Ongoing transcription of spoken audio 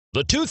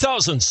The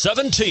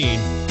 2017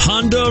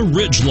 Honda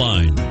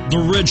Ridgeline. The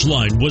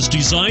Ridgeline was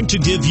designed to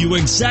give you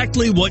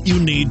exactly what you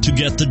need to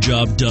get the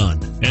job done.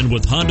 And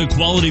with Honda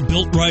quality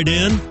built right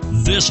in,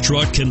 this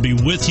truck can be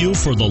with you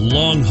for the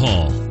long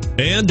haul.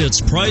 And it's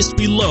priced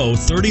below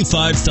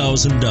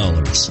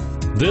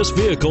 $35,000. This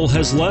vehicle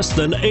has less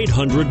than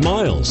 800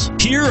 miles.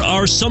 Here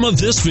are some of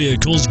this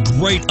vehicle's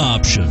great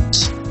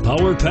options: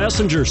 power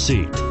passenger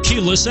seat,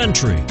 keyless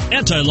entry,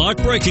 anti-lock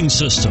braking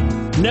system,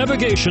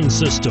 navigation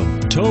system,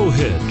 tow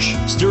hitch,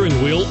 steering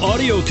wheel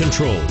audio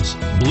controls,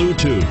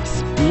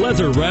 Bluetooth,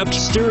 leather-wrapped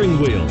steering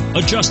wheel,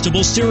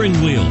 adjustable steering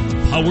wheel,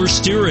 power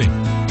steering.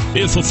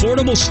 If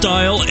affordable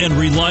style and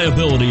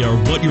reliability are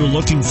what you're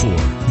looking for,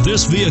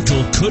 this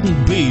vehicle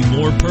couldn't be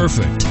more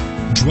perfect.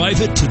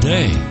 Drive it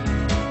today.